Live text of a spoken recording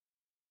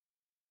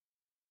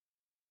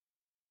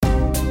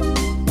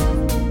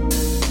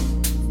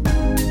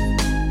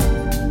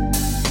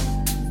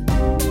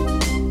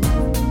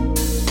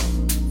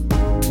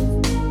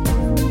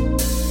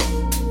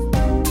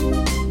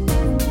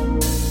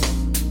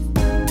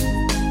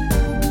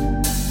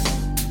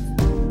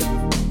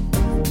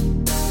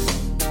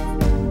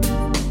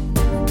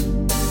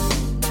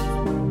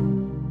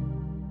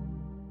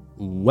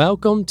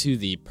Welcome to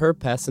the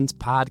Perpessence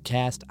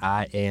Podcast.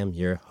 I am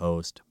your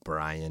host,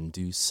 Brian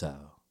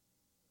Dussault.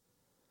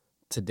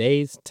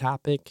 Today's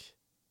topic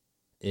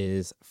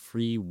is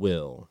free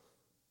will,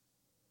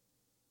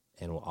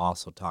 and we'll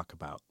also talk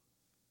about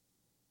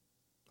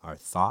our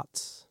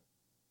thoughts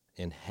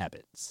and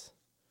habits.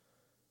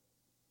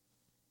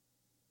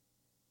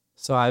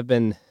 So I've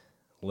been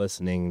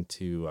listening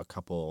to a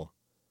couple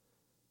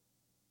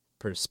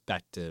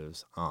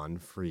perspectives on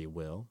free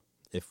will,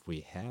 if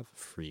we have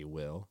free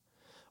will,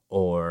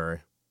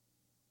 or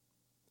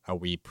are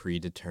we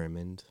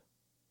predetermined?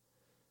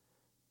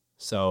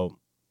 So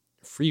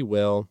free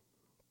will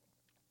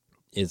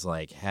is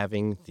like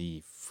having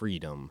the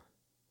freedom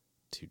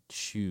to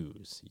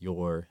choose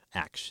your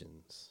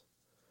actions.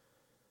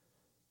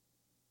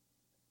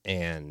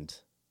 And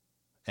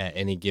at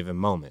any given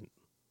moment,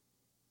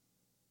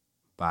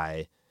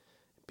 by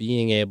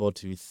being able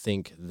to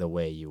think the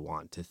way you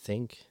want to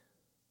think,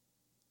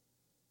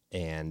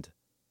 and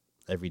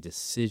every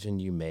decision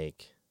you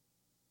make,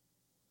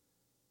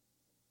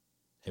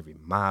 every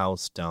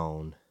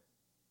milestone,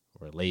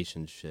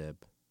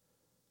 relationship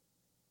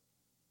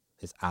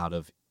is out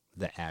of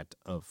the act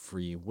of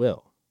free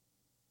will,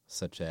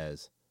 such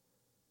as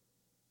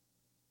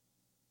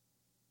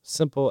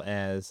simple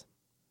as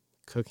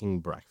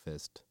cooking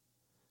breakfast.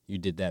 You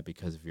did that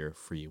because of your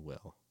free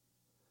will.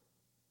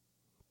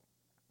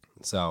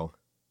 So,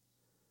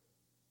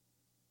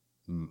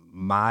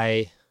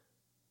 my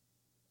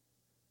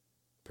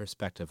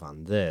perspective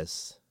on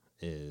this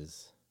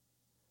is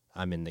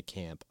I'm in the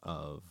camp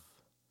of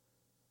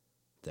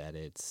that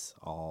it's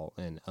all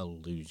an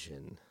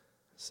illusion.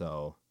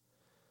 So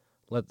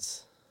let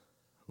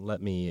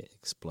me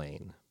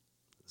explain.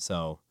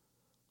 So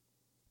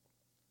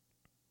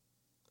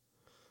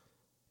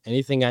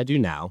anything I do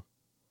now,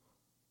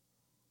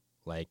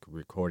 like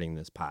recording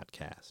this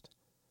podcast,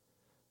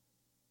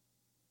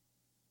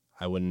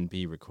 I wouldn't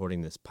be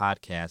recording this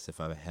podcast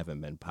if I haven't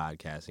been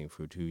podcasting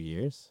for 2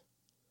 years.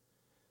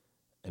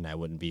 And I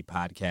wouldn't be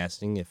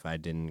podcasting if I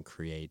didn't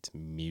create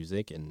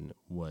music and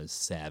was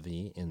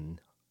savvy in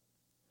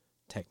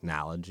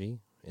technology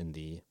in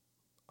the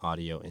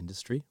audio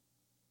industry.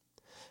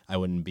 I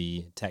wouldn't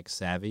be tech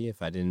savvy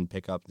if I didn't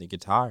pick up the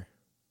guitar.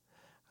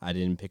 I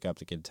didn't pick up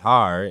the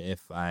guitar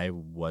if I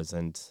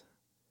wasn't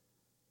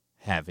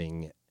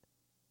having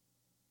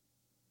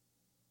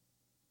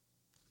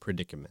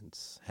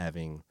predicaments,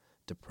 having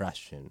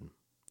depression,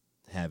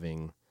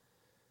 having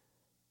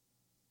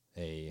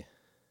a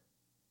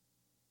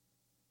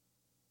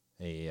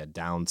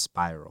down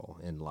spiral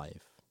in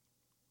life.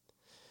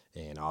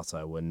 And also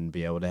I wouldn't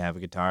be able to have a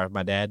guitar if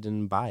my dad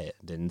didn't buy it,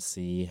 didn't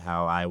see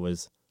how I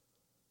was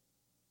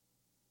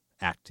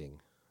acting.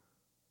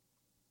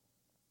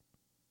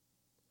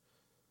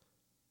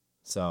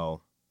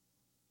 So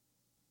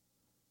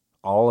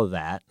all of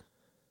that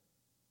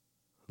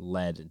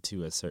led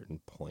to a certain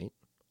point,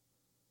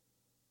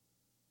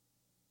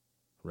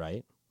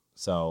 right?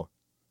 So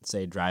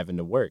say driving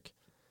to work.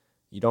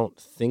 You don't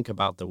think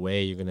about the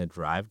way you're going to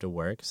drive to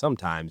work.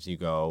 Sometimes you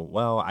go,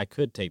 well, I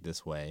could take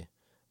this way,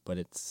 but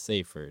it's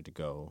safer to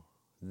go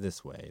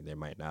this way. There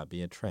might not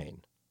be a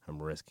train.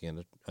 I'm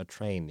risking a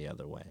train the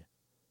other way.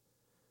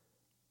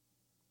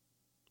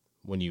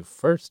 When you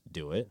first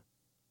do it,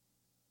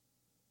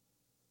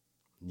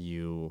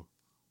 you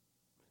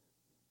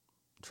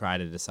try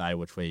to decide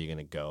which way you're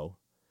going to go.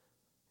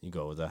 You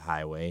go the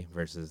highway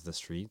versus the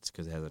streets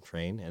because it has a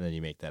train, and then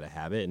you make that a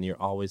habit, and you're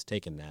always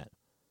taking that.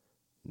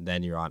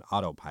 Then you're on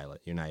autopilot.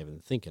 You're not even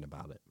thinking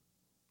about it.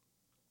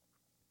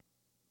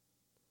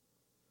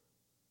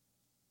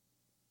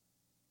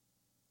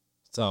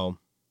 So,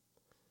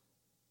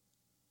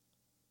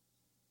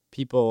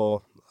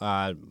 people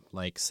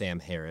like Sam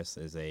Harris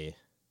is a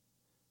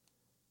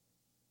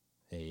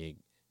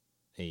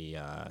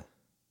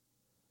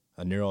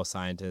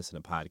neuroscientist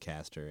and a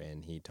podcaster,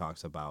 and he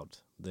talks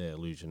about the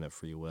illusion of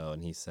free will,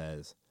 and he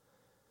says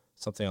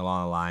something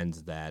along the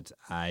lines that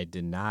I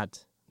did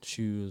not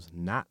choose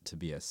not to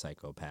be a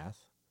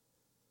psychopath.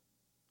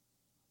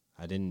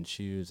 I didn't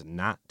choose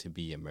not to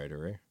be a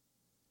murderer.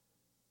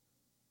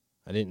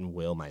 I didn't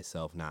will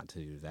myself not to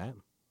do that.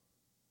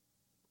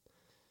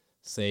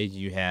 Say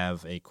you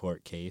have a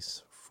court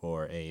case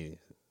for a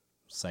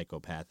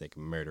psychopathic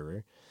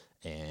murderer,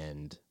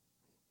 and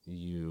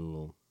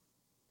you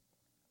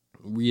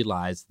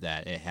realize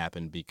that it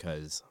happened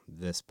because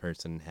this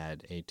person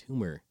had a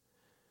tumor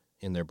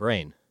in their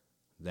brain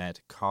that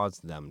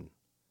caused them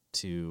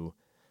to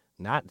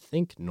not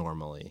think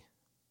normally,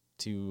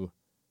 to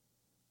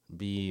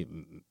be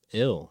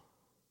ill.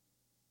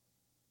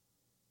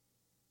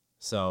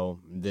 So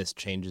this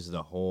changes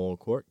the whole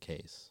court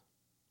case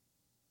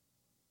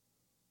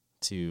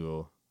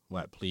to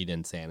plead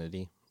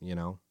insanity,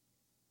 that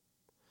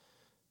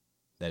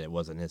it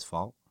wasn't his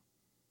fault.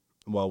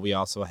 Well, we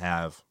also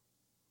have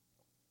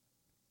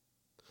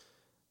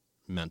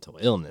mental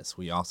illness.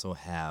 We also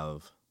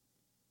have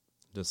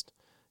just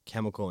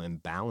chemical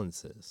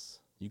imbalances.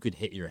 You could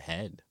hit your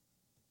head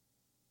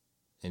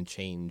and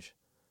change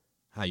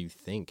how you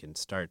think and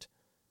start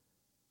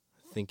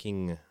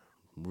thinking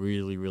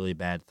really, really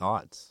bad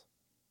thoughts.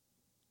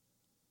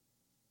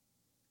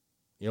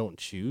 You don't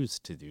choose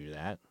to do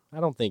that. I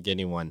don't think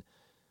anyone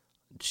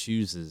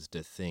chooses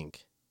to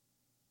think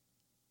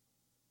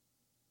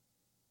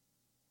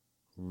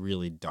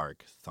really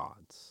dark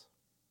thoughts.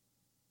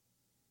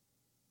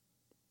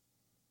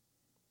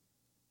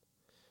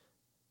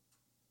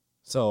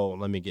 So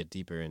let me get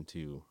deeper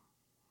into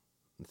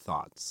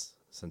thoughts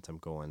since I'm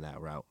going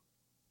that route.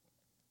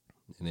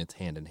 And it's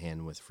hand in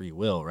hand with free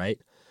will, right?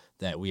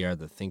 That we are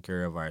the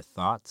thinker of our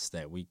thoughts,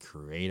 that we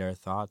create our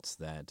thoughts,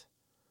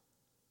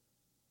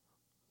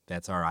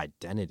 that's our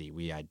identity.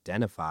 We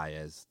identify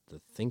as the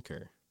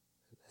thinker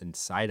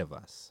inside of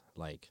us.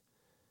 Like,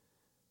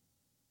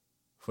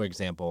 for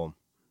example,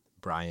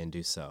 Brian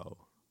Dussault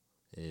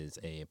is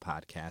a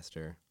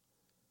podcaster,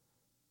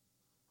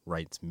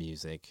 writes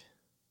music,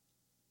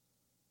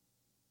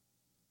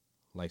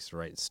 likes to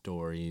write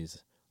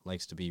stories,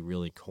 likes to be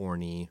really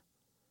corny,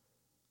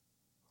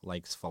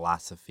 likes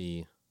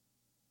philosophy,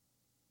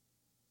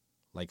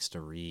 likes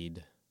to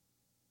read,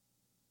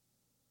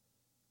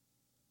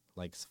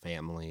 likes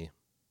family.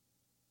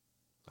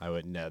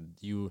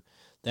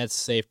 That's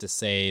safe to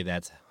say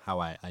that's how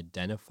I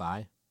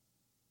identify,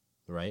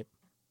 right?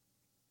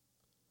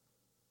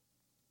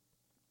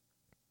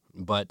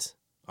 But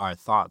our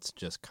thoughts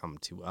just come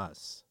to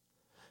us.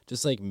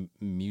 Just like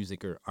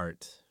music or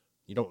art,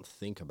 you don't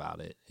think about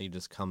it, it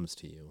just comes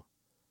to you.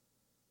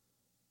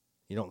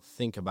 You don't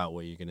think about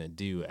what you're going to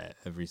do at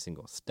every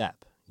single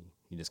step.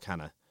 You just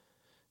kind of,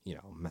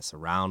 mess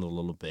around a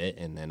little bit,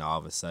 and then all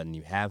of a sudden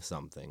you have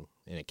something,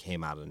 and it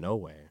came out of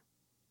nowhere.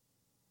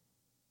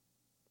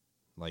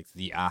 Like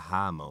the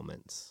aha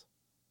moments.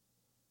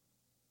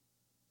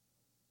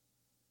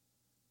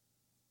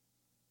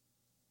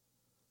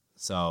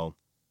 So,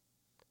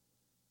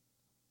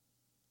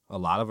 a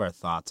lot of our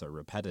thoughts are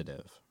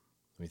repetitive.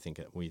 We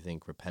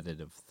think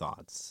repetitive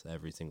thoughts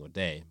every single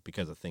day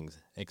because of things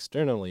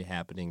externally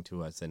happening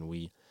to us, and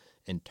we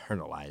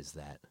internalize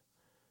that.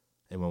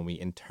 And when we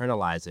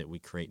internalize it, we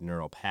create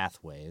neural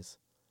pathways,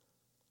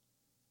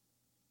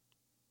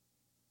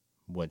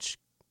 which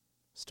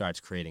starts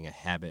creating a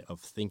habit of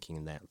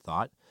thinking that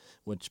thought,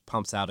 which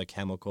pumps out a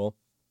chemical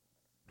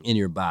in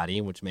your body,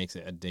 which makes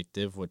it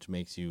addictive, which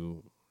makes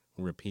you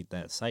repeat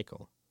that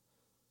cycle.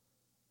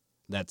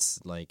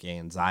 That's like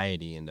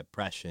anxiety and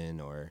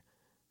depression or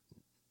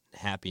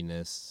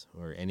happiness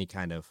or any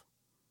kind of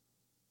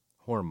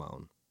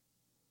hormone.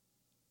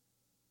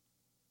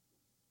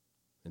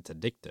 It's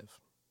addictive.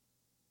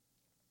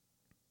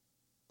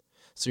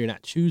 So you're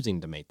not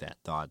choosing to make that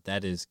thought.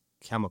 That is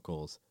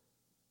chemicals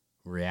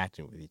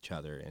reacting with each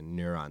other and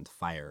neurons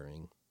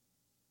firing.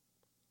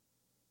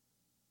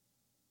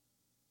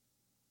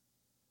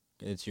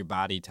 It's your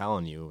body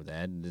telling you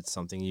that it's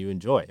something you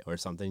enjoy or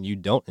something you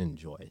don't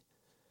enjoy.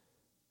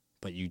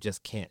 But you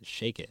just can't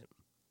shake it.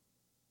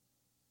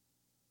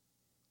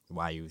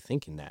 Why are you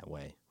thinking that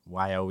way?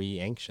 Why are we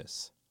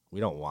anxious? We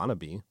don't want to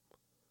be.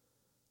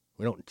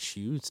 We don't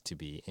choose to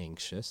be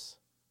anxious.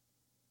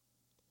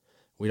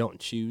 We don't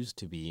choose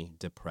to be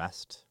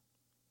depressed.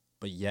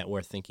 But yet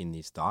we're thinking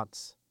these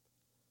thoughts.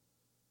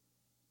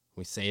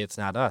 We say it's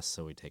not us,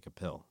 so we take a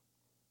pill.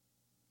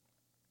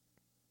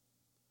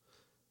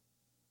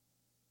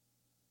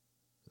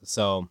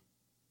 So,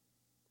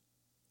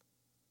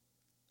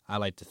 I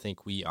like to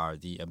think we are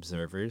the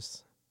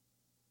observers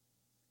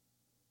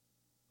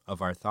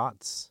of our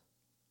thoughts.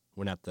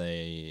 We're not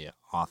the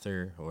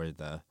author or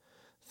the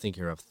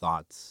thinker of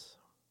thoughts.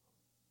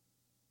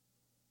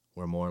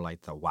 We're more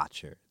like the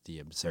watcher, the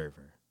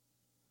observer.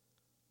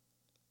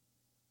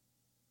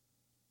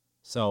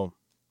 So,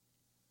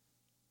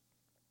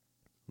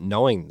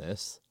 knowing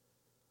this,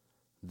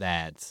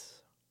 that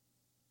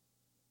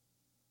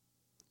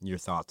your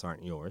thoughts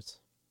aren't yours,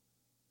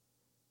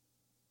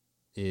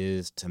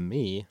 is to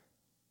me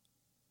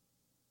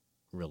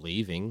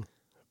relieving,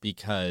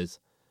 because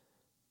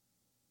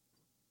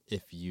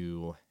if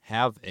you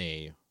have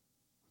a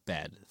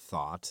bad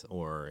thought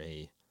or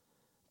a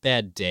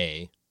bad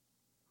day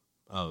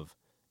of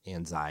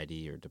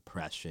anxiety or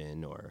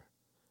depression or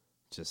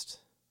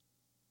just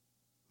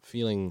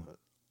feelings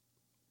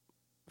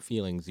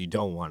you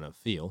don't want to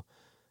feel,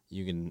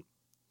 you can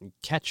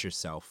catch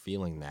yourself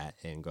feeling that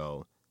and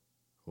go,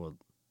 well,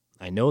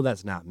 I know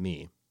that's not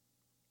me.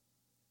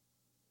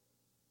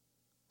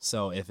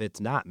 So if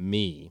it's not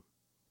me,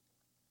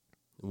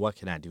 what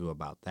can I do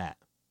about that?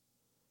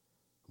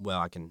 Well,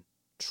 I can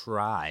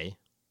try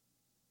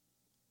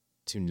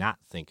to not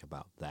think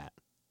about that.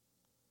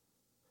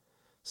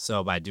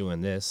 So by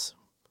doing this,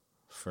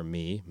 for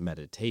me,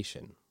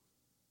 meditation,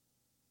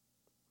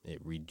 it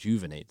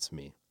rejuvenates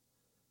me,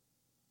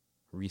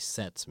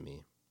 resets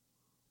me,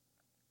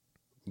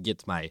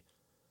 gets my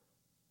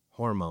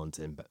hormones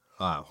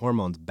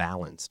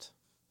balanced,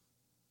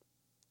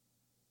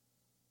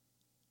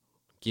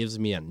 gives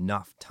me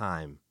enough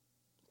time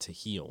to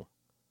heal,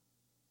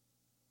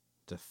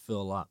 to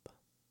fill up.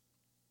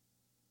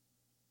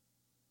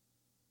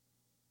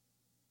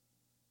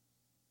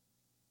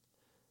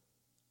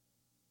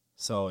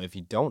 So if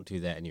you don't do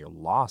that and you're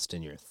lost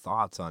in your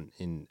thoughts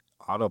in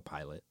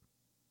autopilot,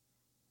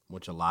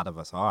 which a lot of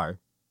us are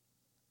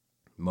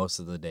most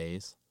of the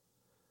days,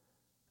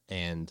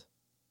 and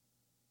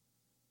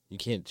you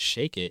can't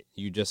shake it,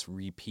 you're just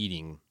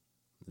repeating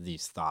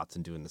these thoughts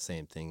and doing the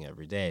same thing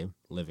every day,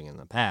 living in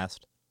the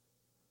past,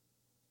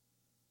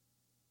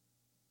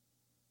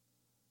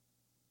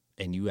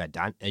 and you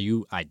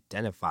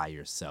identify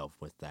yourself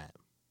with that.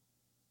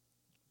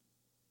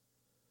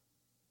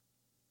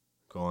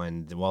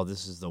 Going, well,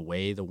 this is the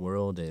way the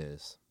world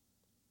is.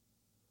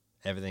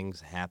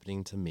 Everything's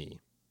happening to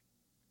me.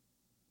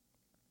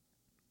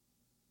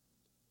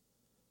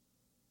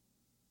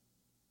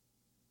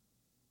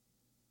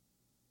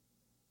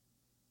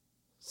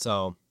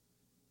 So,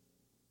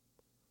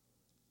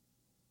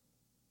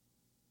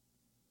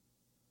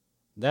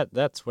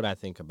 that's what I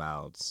think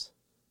about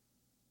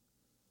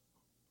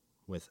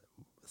with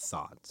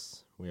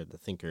thoughts. We are the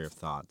thinker of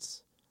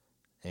thoughts.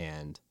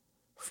 And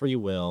free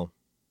will,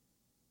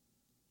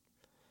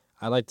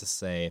 I like to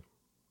say,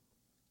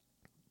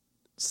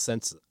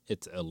 since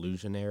it's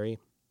illusionary,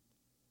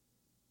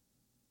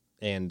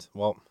 and,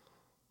 well,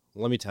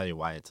 let me tell you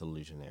why it's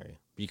illusionary.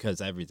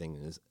 Because everything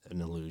is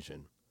an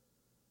illusion.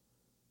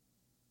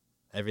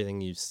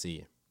 Everything you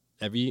see.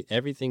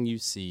 Everything you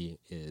see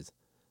is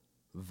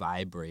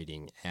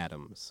vibrating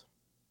atoms.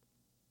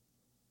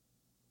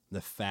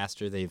 The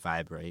faster they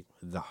vibrate,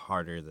 the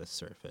harder the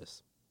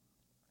surface.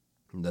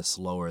 The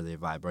slower they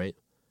vibrate,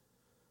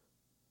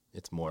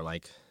 it's more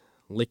like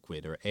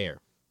liquid or air.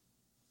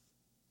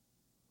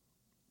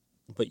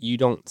 But you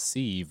don't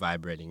see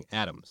vibrating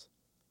atoms.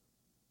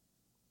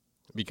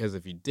 Because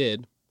if you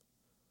did,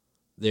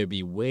 there'd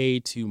be way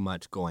too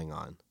much going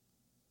on.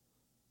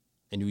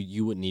 And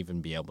you wouldn't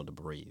even be able to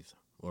breathe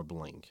or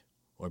blink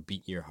or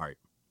beat your heart.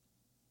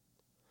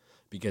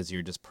 Because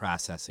you're just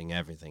processing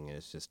everything and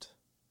it's just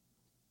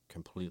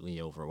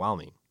completely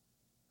overwhelming.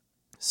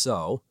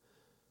 So,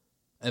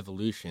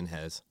 evolution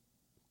has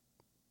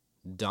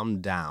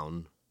dumbed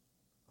down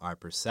our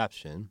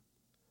perception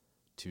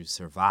to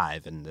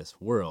survive in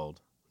this world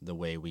the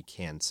way we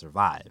can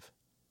survive.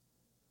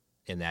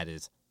 And that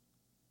is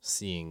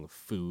seeing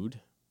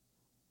food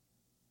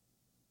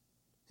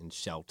and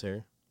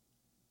shelter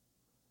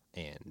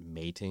and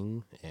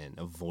mating and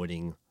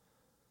avoiding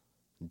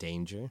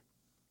danger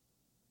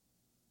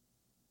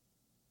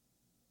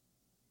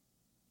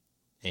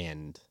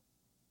and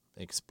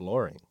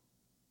exploring.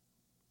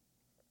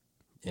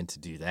 And to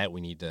do that,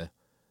 we need to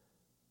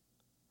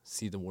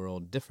see the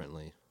world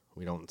differently.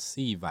 We don't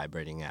see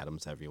vibrating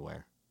atoms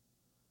everywhere.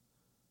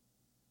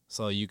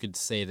 So you could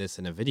say this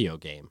in a video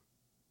game,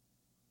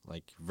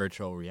 like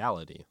virtual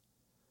reality.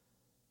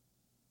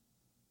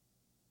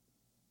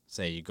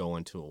 Say you go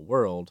into a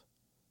world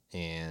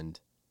and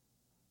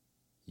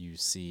you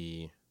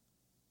see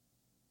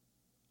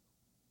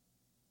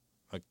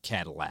a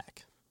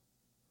Cadillac.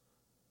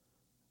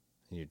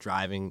 And you're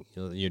driving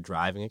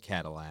a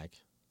Cadillac,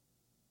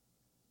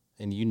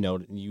 and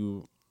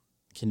you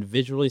can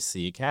visually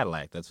see a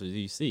Cadillac. That's what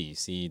you see. You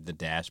see the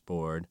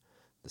dashboard,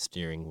 the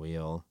steering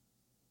wheel,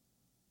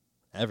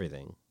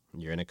 everything.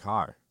 You're in a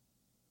car.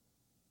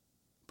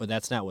 But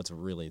that's not what's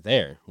really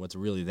there. What's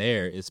really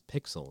there is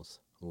pixels,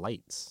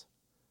 lights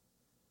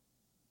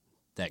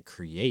that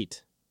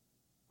create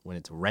when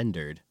it's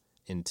rendered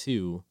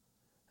into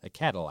a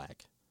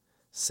Cadillac.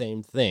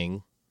 Same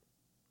thing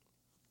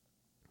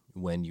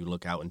when you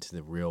look out into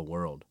the real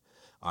world.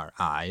 Our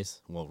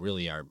eyes, well,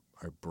 really our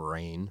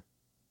brain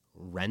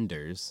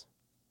renders,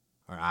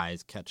 our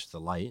eyes catch the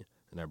light,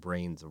 and our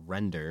brains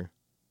render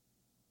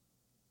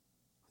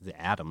the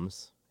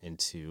atoms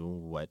into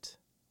what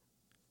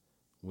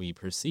we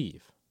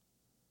perceive.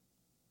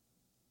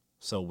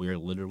 So we're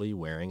literally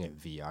wearing a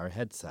VR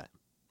headset.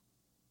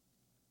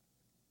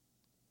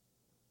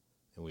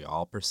 And we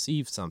all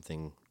perceive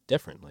something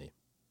differently.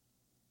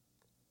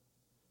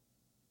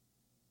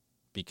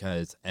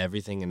 Because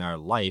everything in our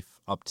life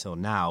up till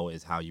now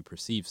is how you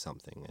perceive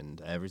something.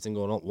 And every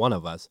single one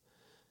of us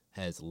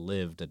has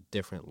lived a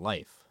different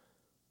life.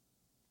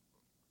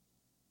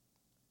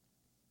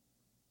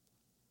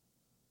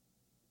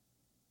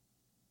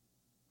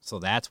 So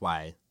that's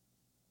why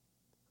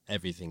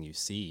everything you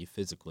see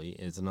physically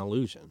is an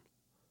illusion.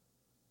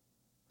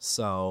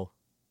 So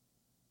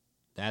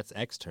that's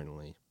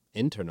externally.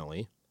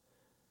 Internally,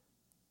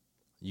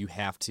 you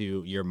have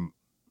to,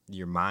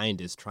 your mind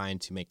is trying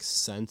to make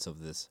sense of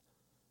this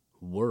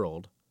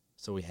world.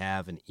 So we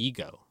have an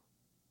ego.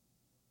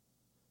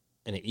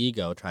 And an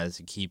ego tries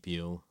to keep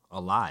you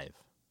alive.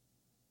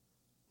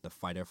 The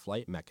fight or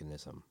flight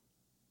mechanism.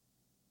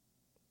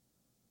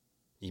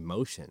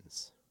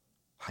 Emotions.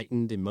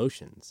 Heightened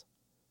emotions.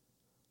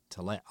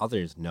 To let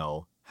others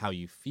know how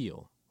you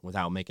feel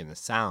without making a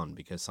sound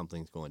because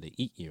something's going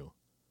to eat you.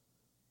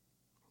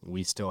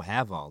 We still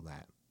have all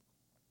that.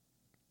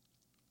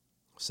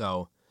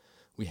 So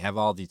we have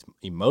all these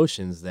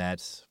emotions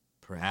that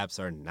perhaps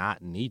are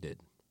not needed.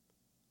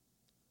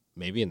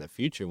 Maybe in the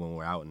future when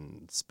we're out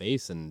in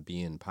space and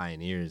being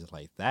pioneers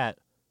like that.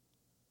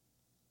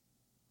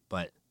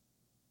 But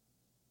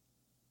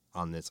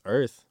On this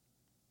earth,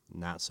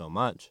 not so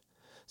much.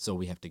 So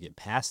we have to get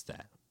past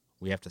that.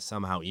 We have to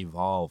somehow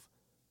evolve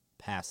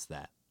past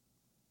that.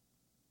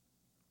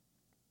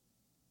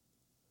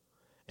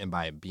 And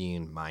by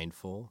being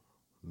mindful,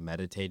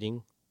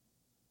 meditating,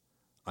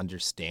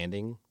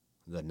 understanding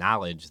the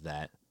knowledge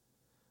that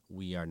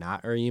we are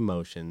not our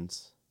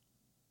emotions.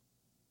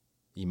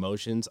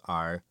 Emotions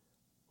are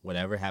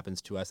whatever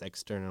happens to us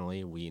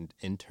externally, we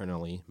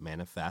internally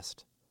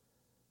manifest.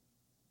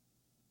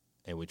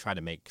 And we try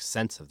to make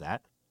sense of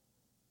that.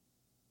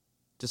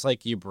 Just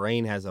like your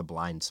brain has a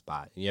blind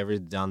spot. You ever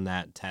done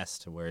that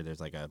test where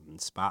there's like a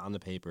spot on the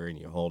paper and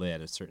you hold it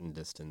at a certain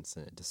distance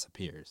and it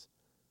disappears?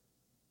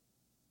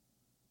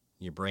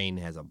 Your brain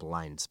has a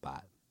blind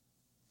spot.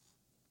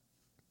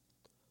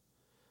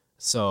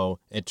 So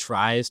it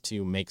tries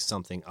to make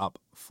something up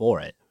for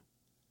it.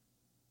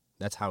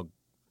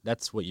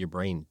 That's what your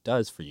brain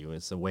does for you.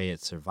 It's the way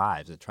it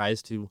survives. It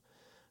tries to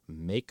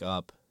make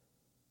up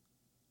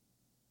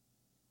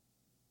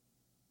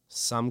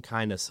some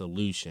kind of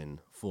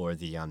solution for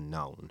the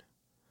unknown,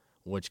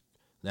 which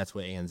that's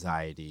what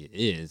anxiety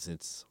is.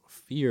 It's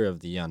fear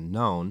of the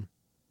unknown,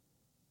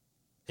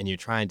 and you're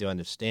trying to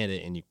understand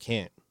it and you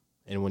can't.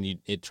 And when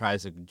it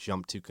tries to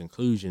jump to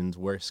conclusions,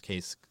 worst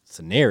case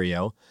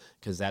scenario,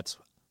 because that's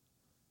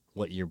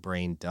what your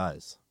brain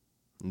does.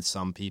 And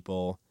some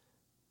people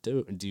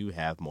do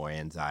have more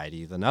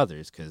anxiety than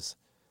others because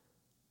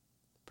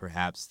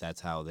perhaps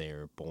that's how they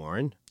were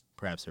born.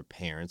 Perhaps their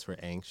parents were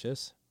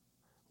anxious.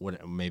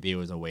 Maybe it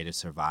was a way to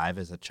survive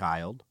as a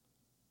child.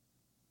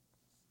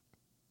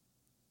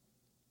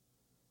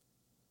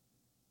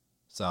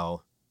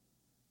 So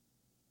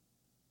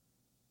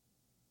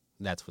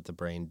that's what the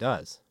brain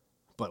does.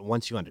 But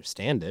once you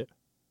understand it,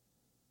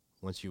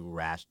 once you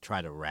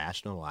try to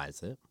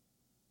rationalize it,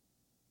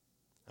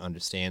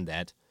 understand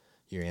that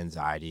your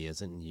anxiety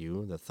isn't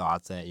you, the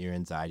thoughts that your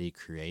anxiety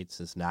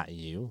creates is not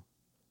you.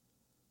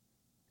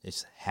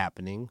 It's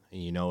happening,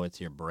 and you know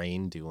it's your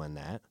brain doing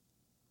that.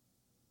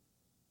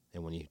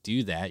 And when you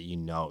do that, you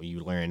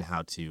learn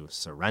how to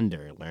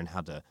surrender, learn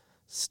how to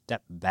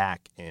step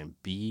back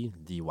and be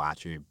the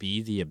watcher,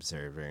 be the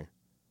observer,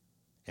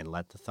 and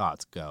let the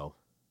thoughts go.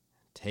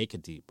 Take a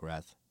deep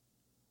breath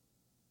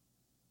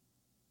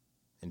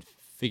and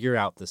figure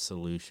out the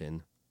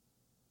solution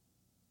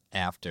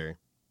after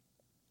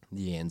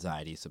the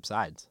anxiety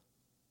subsides.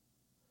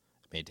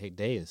 It may take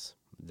days.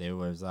 There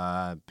was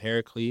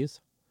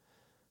Pericles.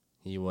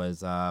 He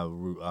was, I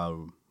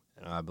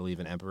believe,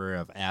 an emperor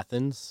of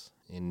Athens,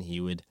 and he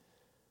would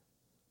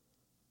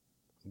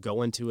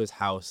go into his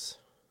house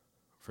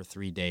for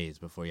 3 days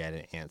before he had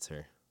an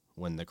answer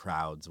when the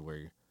crowds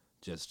were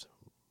just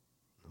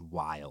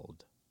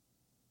wild.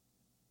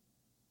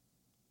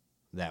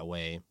 That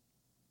way,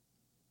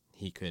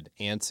 he could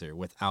answer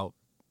without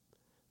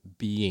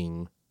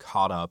being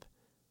caught up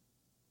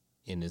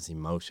in his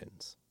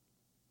emotions.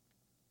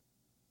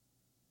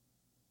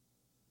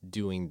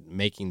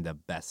 Making the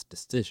best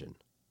decision.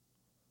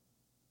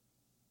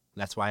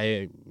 That's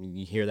why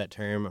you hear that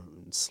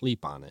term,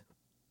 sleep on it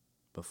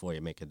before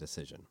you make a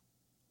decision.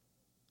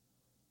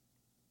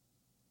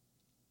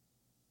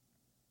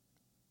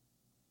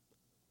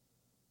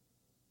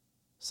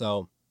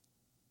 So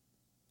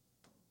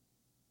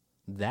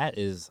that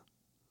is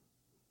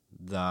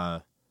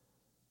the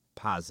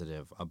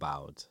positive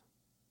about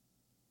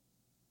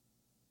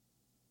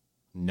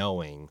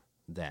knowing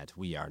that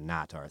we are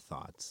not our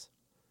thoughts.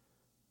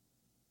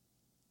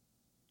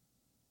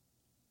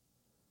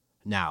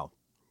 Now,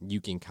 you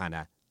can kind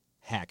of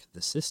hack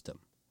the system.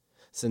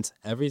 Since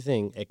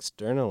everything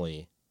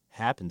externally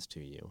happens to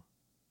you,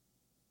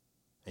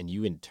 and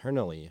you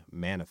internally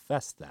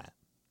manifest that.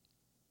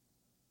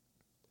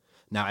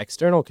 Now,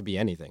 external could be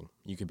anything.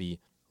 You could be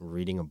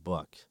reading a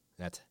book.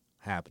 That's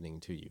happening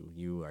to you.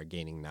 You are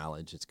gaining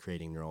knowledge. It's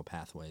creating neural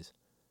pathways.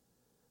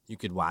 You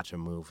could watch a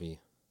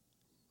movie,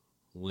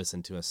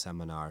 listen to a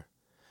seminar.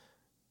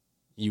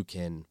 You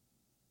can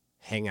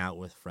hang out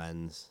with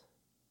friends.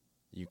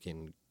 You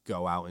can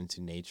go out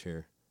into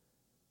nature.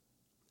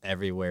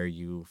 Everywhere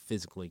you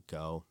physically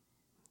go,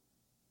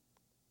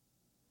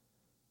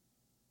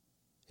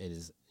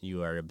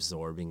 you are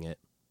absorbing it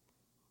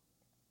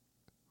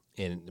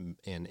and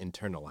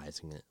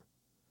internalizing it.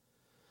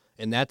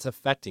 And that's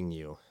affecting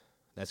you.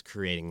 That's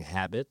creating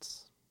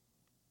habits,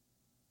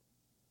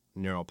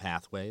 neural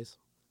pathways,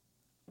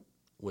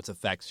 which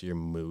affects your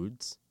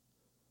moods.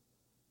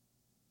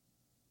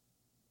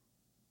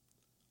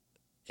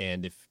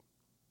 And if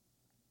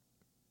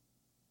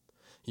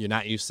you're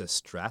not used to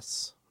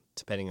stress,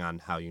 depending on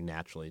how you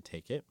naturally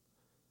take it,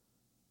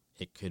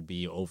 it could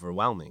be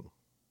overwhelming.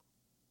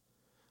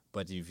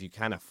 But if you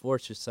kind of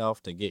force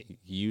yourself to get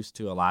used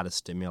to a lot of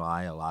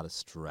stimuli, a lot of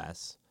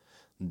stress,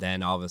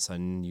 then all of a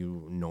sudden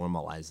you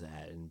normalize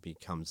that and it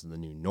becomes the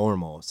new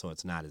normal, so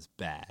it's not as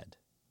bad.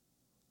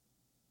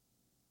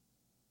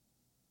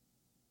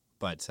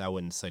 But I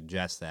wouldn't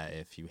suggest that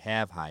if you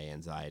have high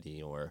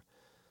anxiety or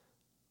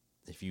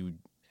if you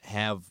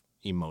have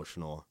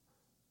emotional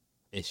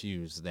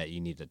issues that you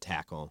need to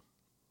tackle,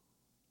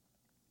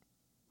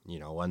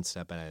 one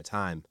step at a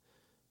time.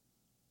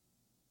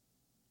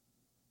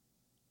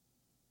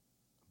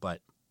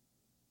 But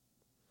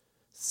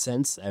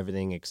since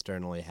everything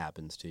externally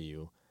happens to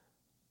you,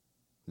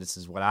 this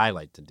is what I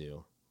like to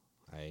do.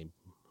 I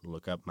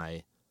look up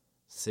my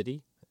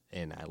city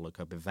and I look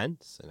up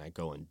events and I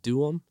go and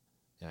do them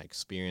and I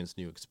experience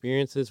new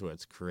experiences where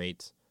it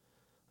creates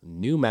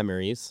new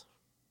memories,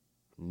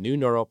 new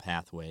neural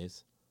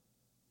pathways,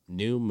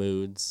 new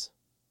moods,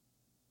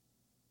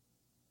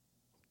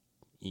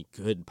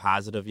 good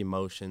positive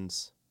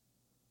emotions,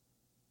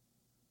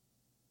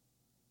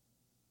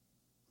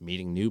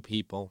 meeting new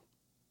people,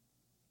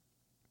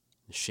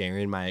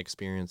 sharing my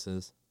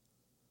experiences.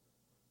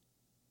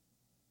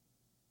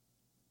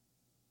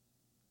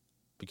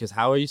 Because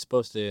how are you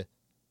supposed to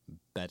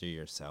better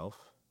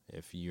yourself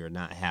if you're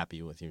not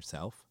happy with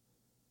yourself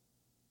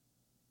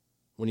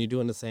when you're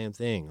doing the same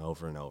thing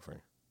over and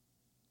over?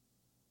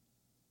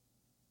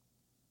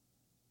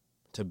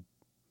 To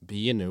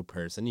be a new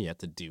person, you have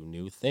to do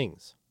new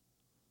things.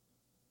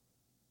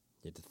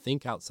 You have to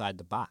think outside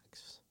the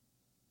box.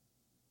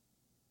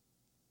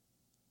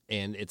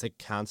 And it's a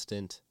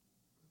constant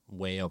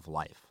way of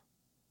life.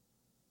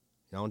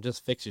 You don't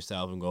just fix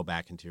yourself and go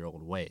back into your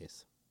old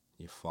ways.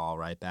 You fall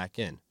right back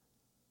in.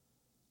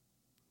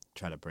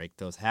 Try to break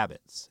those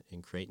habits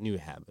and create new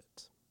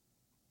habits.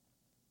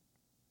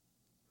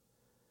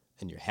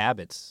 And your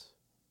habits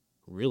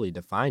really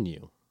define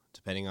you,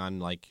 depending on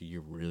like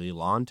your really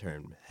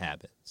long-term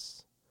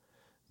habits.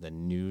 The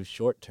new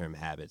short-term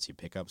habits, you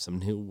pick up some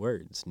new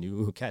words,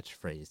 new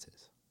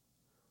catchphrases.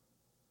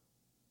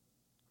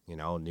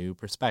 New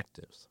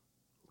perspectives.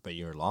 But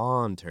your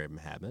long-term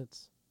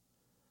habits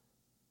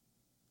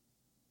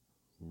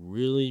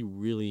really,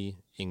 really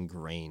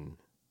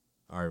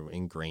are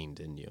ingrained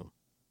in you.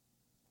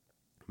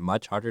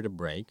 Much harder to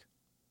break,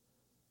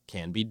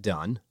 can be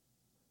done,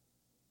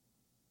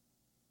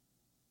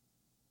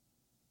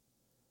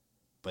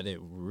 but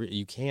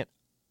you can't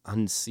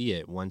unsee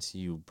it once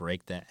you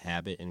break that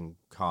habit and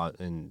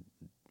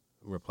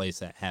replace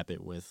that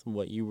habit with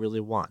what you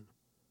really want.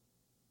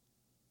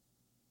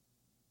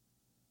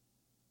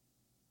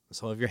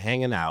 So if you're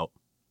hanging out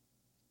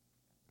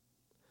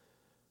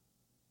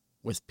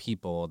with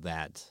people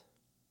that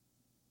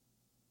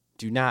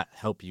do not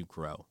help you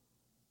grow,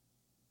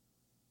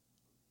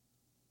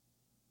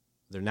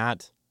 they're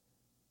not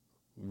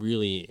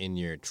really in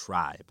your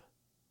tribe.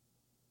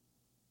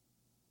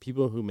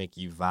 People who make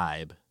you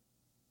vibe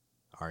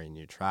are in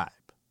your tribe.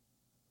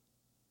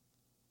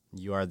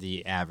 You are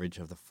the average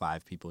of the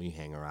 5 people you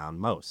hang around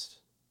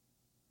most.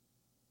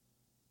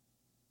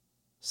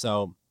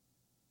 So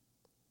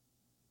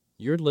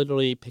you're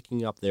literally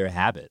picking up their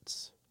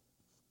habits.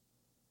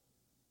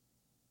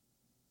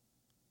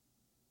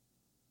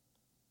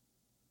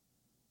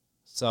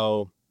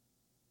 So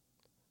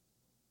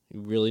you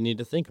really need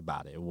to think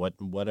about it.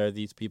 What are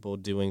these people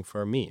doing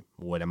for me?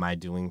 What am I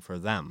doing for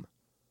them?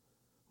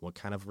 What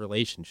kind of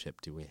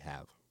relationship do we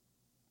have?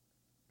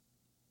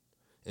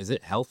 Is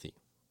it healthy?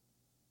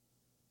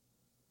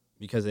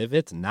 Because if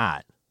it's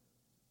not,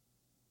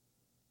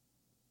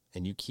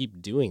 and you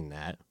keep doing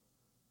that,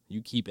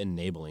 you keep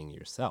enabling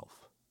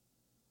yourself.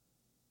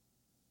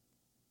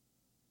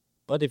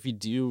 But if you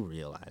do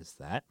realize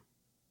that,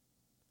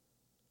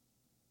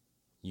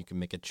 you can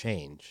make a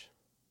change.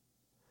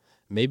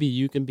 Maybe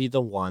you can be the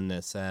one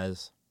that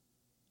says,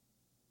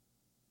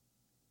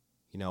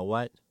 you know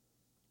what?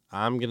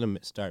 I'm going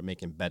to start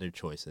making better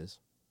choices.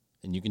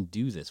 And you can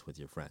do this with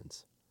your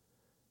friends.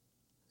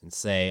 And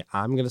say,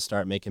 I'm going to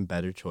start making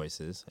better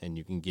choices. And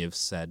you can give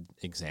said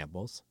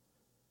examples.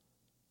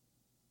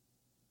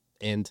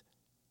 And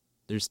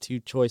there's 2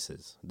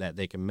 choices that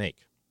they can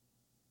make.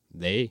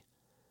 They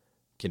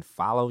can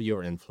follow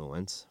your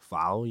influence,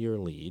 follow your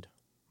lead,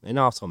 and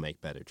also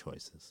make better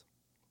choices.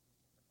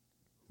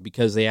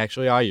 Because they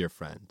actually are your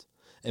friend.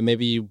 And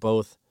maybe you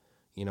both,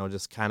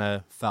 just kind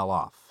of fell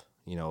off,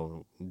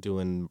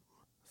 doing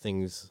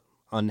things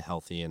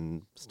unhealthy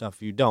and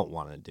stuff you don't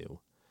want to do.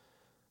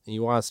 And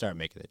you want to start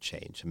making a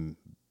change and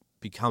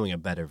becoming a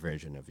better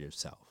version of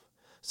yourself.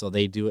 So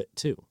they do it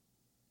too.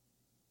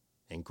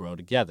 And grow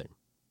together.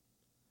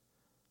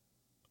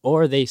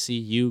 Or they see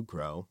you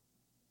grow.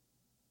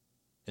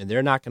 And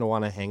they're not going to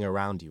want to hang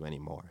around you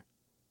anymore.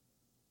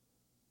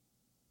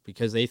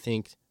 Because they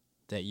think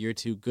that you're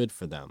too good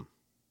for them.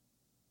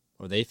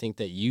 Or they think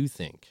that you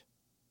think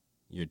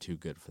you're too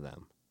good for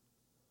them.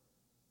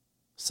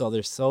 So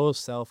they're so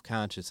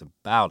self-conscious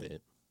about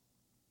it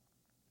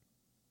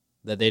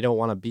that they don't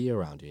want to be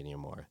around you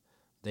anymore.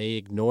 They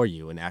ignore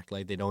you and act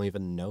like they don't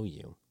even know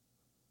you.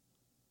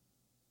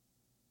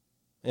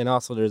 And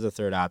also there's a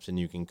third option,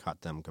 you can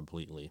cut them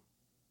completely.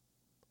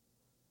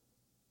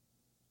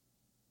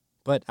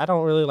 But I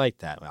don't really like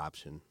that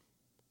option.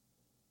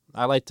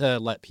 I like to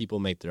let people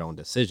make their own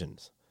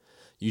decisions.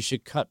 You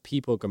should cut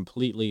people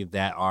completely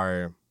that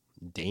are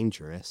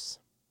dangerous.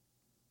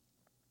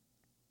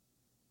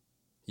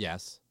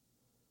 Yes.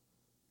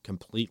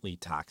 Completely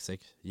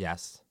toxic.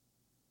 Yes.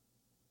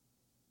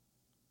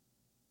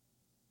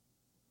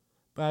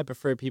 But I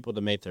prefer people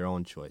to make their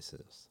own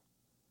choices.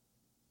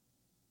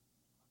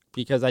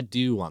 Because I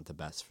do want the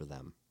best for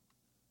them.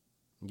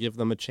 Give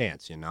them a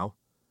chance, you know?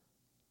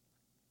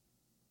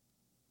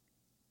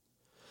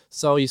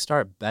 So you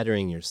start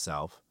bettering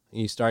yourself, and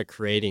you start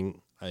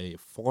forming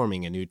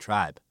a new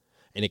tribe.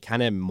 And it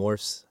kind of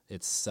morphs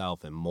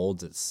itself and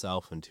molds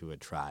itself into a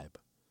tribe.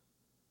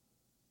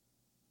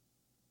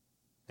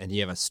 And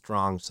you have a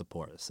strong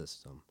support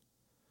system.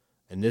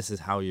 And this is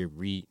how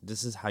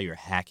you're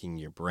hacking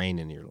your brain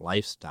and your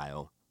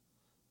lifestyle.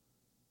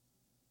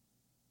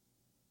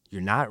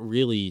 You're not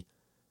really,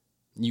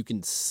 you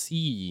can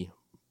see,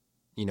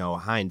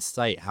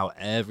 hindsight how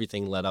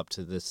everything led up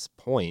to this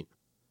point.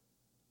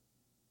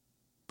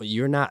 But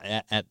you're not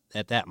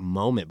at that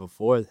moment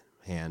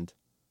beforehand.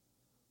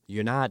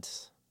 You're not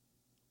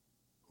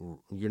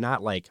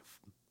like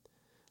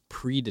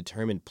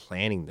predetermined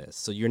planning this.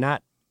 So you're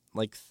not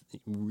like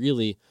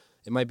really,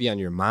 it might be on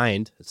your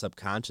mind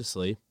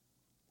subconsciously,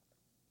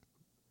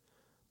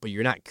 but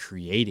you're not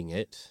creating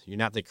it. You're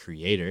not the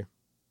creator.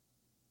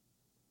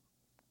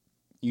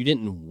 You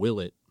didn't will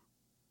it.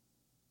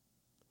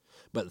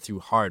 But through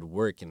hard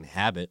work and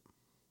habit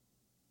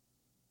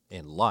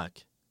and luck,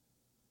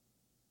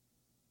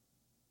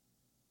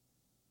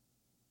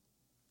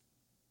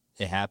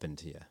 it happened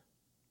to you.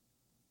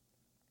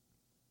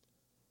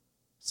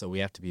 So we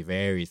have to be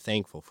very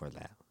thankful for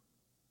that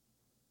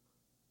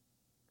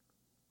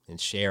and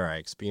share our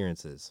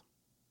experiences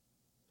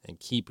and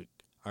keep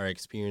our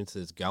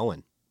experiences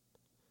going.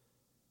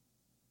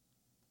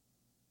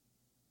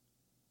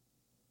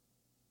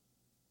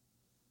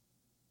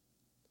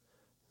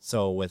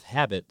 So with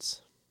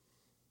habits,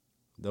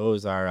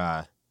 those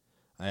are,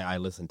 I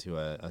listened to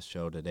a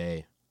show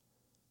today.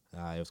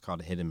 It was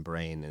called Hidden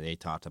Brain, and they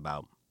talked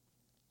about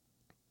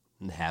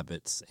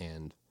habits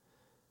and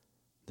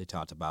they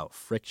talked about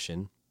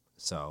friction.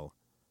 So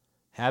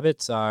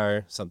habits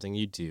are something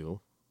you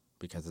do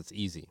because it's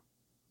easy,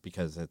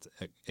 because it's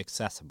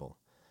accessible.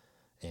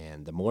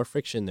 And the more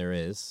friction there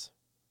is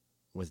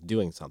with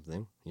doing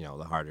something, the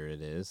harder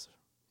it is,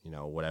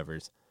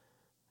 whatever's,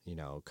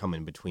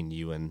 coming between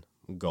you and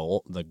the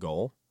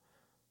goal,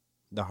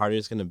 the harder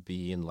it's going to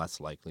be and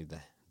less likely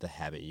the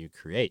habit you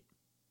create.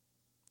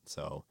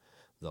 So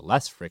the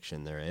less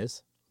friction there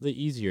is, the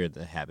easier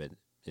the habit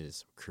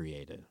is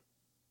created.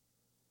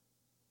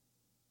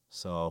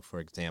 So, for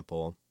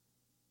example,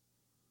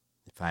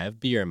 if I have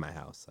beer in my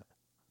house,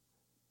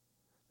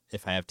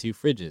 if I have 2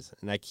 fridges,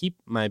 and I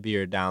keep my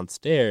beer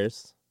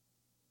downstairs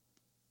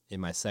in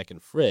my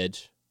second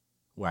fridge,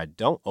 where I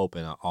don't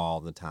open it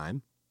all the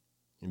time,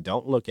 and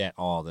don't look at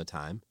all the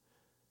time,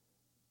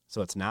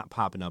 so it's not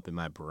popping up in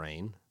my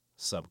brain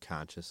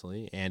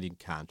subconsciously and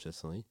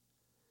unconsciously.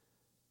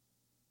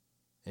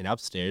 And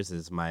upstairs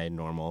is my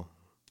normal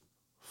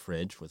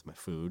fridge with my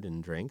food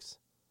and drinks.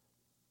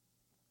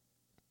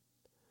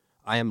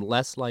 I am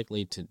less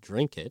likely to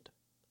drink it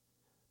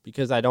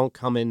because I don't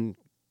come in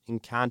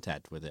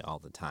contact with it all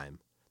the time.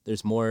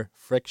 There's more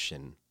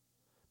friction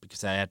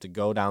because I have to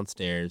go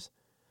downstairs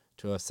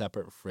to a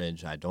separate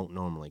fridge I don't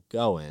normally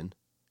go in,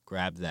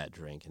 grab that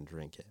drink, and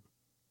drink it.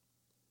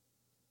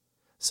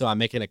 So I'm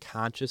making a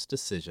conscious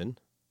decision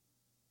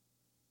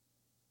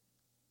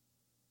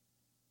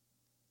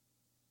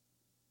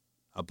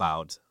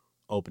about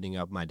opening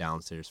up my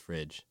downstairs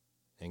fridge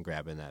and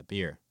grabbing that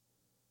beer.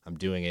 I'm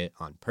doing it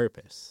on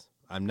purpose.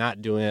 I'm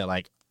not doing it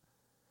like,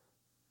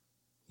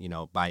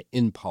 by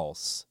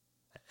impulse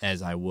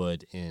as I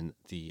would in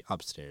the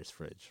upstairs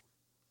fridge.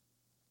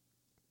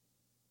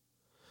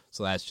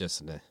 So that's just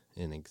an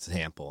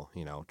example,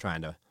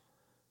 trying to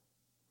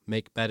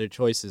make better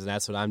choices. And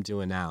that's what I'm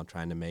doing now,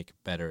 trying to make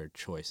better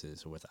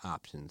choices with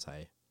options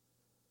I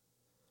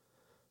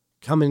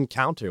come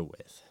encounter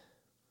with,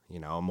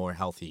 more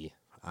healthy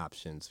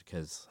options,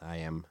 because I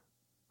am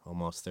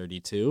almost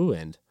 32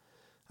 and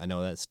I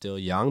know that's still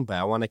young, but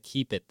I want to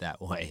keep it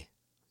that way,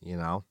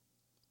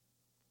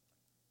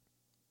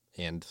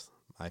 And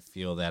I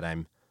feel that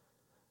I'm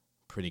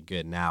pretty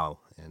good now,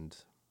 and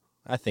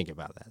I think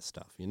about that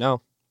stuff,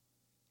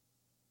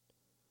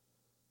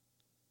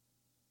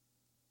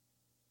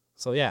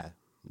 So yeah,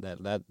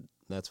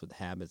 that's what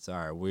habits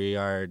are. We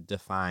are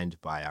defined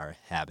by our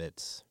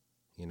habits,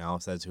 so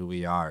that's who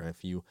we are.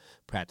 If you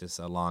practice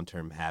a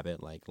long-term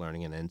habit like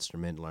learning an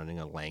instrument, learning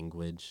a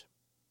language,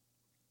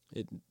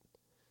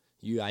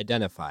 you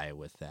identify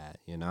with that,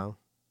 It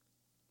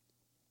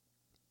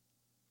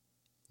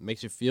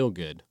makes you feel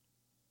good.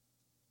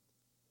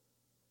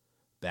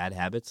 Bad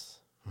habits,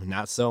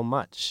 not so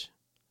much.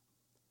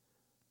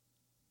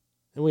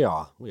 And we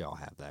all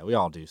have that. We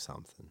all do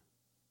something.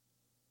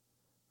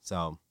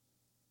 So,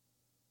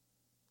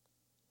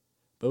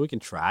 but we can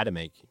try to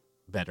make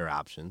better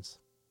options.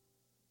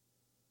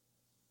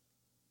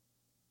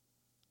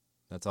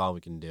 That's all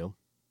we can do.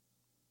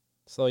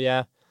 So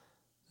yeah,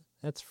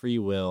 that's free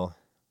will,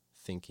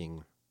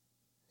 thinking,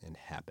 and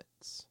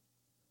habits.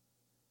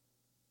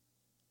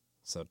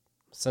 So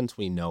since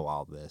we know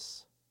all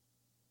this,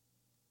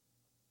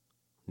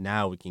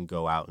 now we can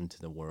go out into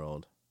the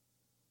world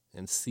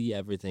and see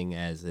everything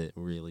as it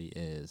really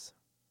is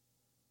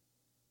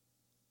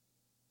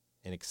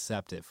and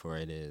accept it for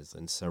it is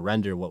and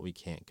surrender what we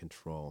can't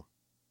control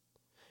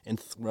and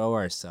throw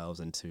ourselves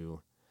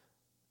into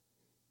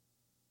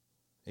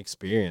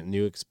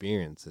new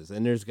experiences.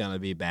 And there's going to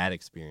be bad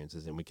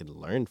experiences, and we can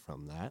learn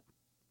from that.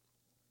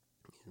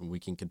 We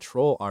can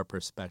control our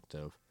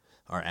perspective,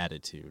 our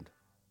attitude,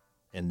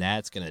 and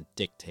that's going to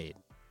dictate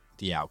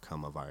the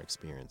outcome of our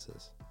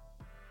experiences.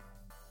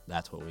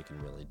 That's what we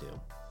can really do.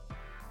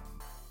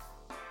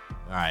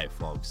 All right,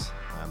 folks,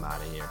 I'm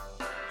out of here.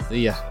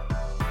 See ya.